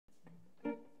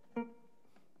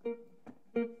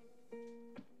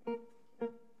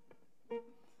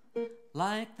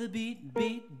like the beat,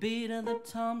 beat, beat of the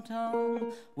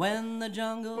tom-tom when the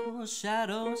jungle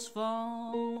shadows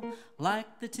fall,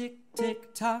 like the tick,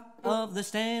 tick, tock of the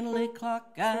Stanley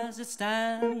clock as it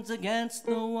stands against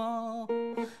the wall,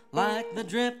 like the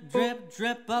drip, drip,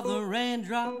 drip of the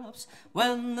raindrops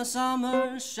when the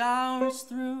summer showers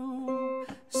through.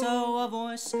 So a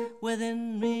voice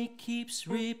within me keeps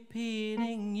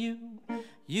repeating you,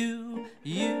 you,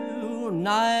 you,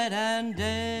 night and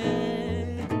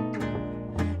day.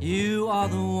 You are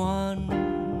the one,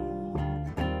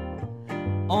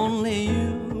 only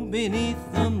you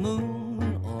beneath the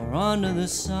moon or under the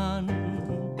sun.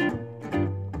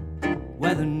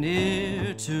 Whether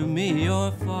near to me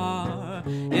or far,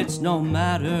 it's no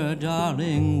matter,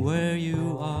 darling, where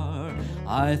you are.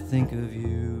 I think of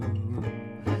you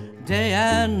day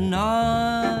and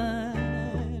night,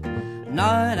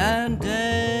 night and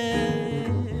day.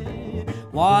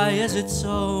 Why is it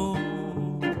so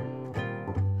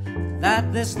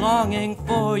that this longing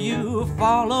for you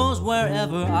follows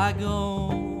wherever I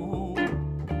go?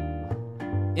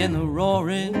 In the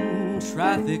roaring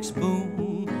traffic's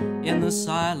boom, in the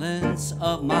silence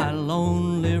of my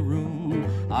lonely room,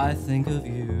 I think of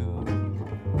you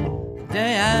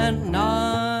day and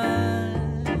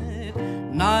night,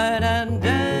 night and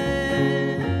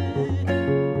day.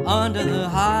 Under the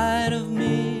hide of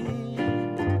me,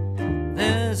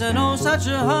 there's such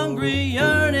a hungry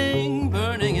yearning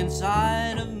burning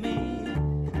inside of me,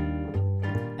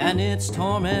 and its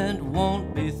torment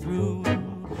won't be through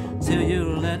till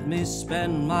you let me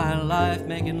spend my life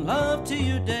making love to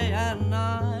you day and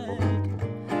night,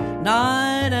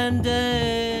 night and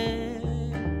day.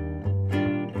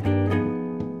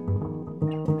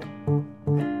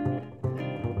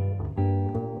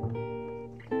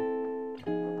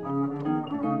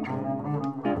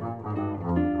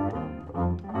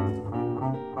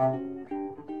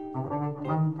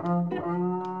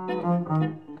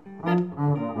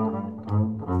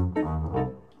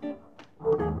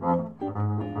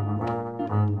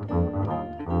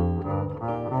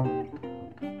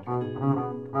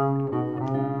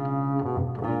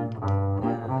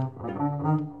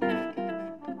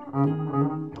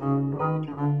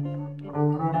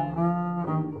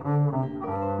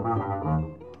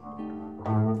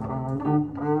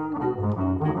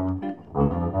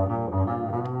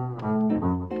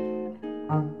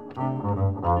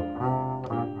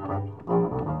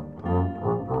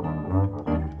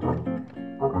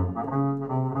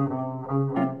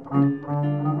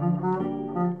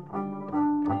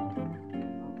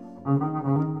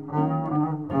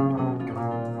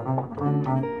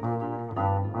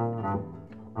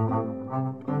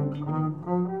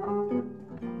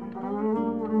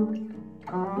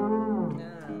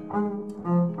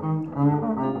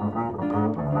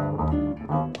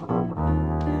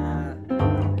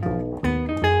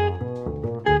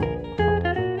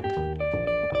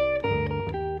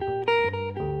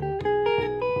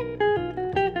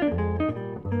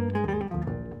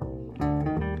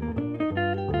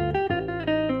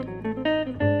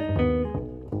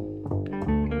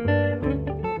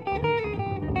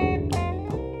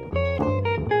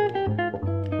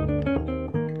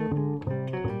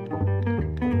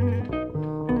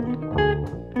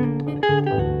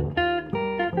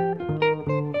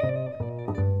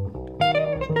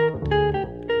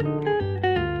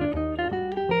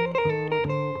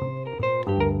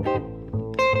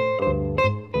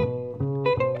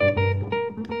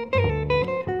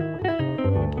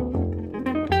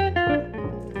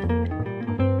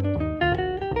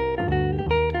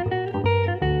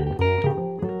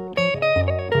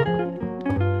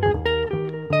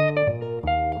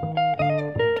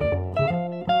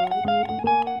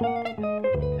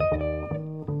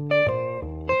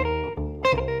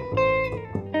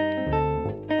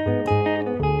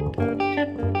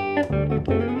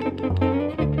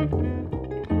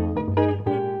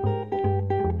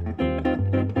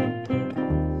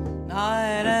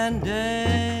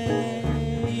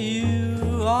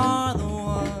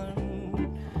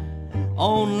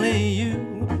 Only you,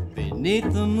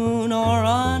 beneath the moon or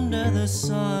under the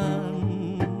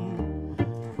sun.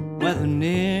 Whether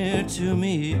near to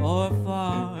me or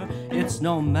far, it's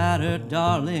no matter,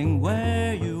 darling,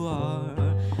 where you are.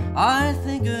 I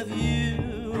think of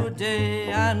you day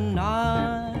and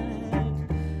night,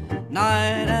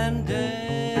 night and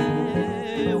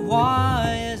day.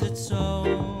 Why is it so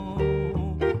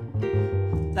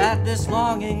that this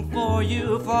longing for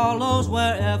you follows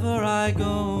wherever I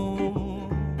go?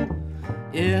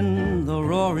 In the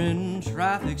roaring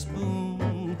traffic's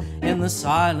boom, in the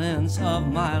silence of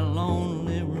my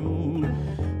lonely room,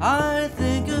 I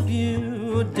think of you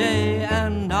you day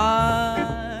and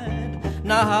night,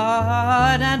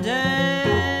 night and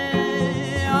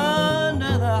day,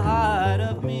 under the hide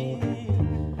of me.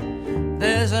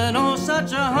 There's no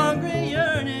such a hungry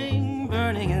yearning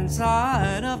burning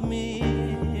inside of me,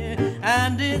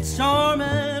 and its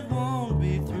torment won't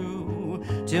be through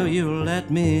till you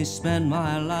let me spend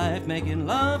my life making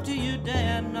love to you day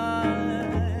and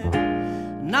night,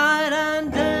 night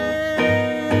and day.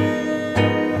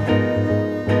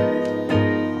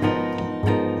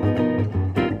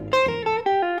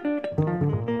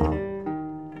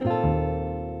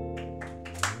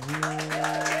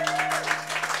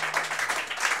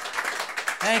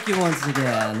 Thank you once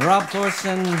again, Rob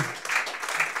Thorsen.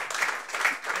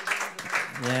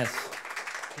 Yes,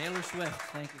 Taylor Swift.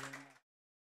 Thank you very much.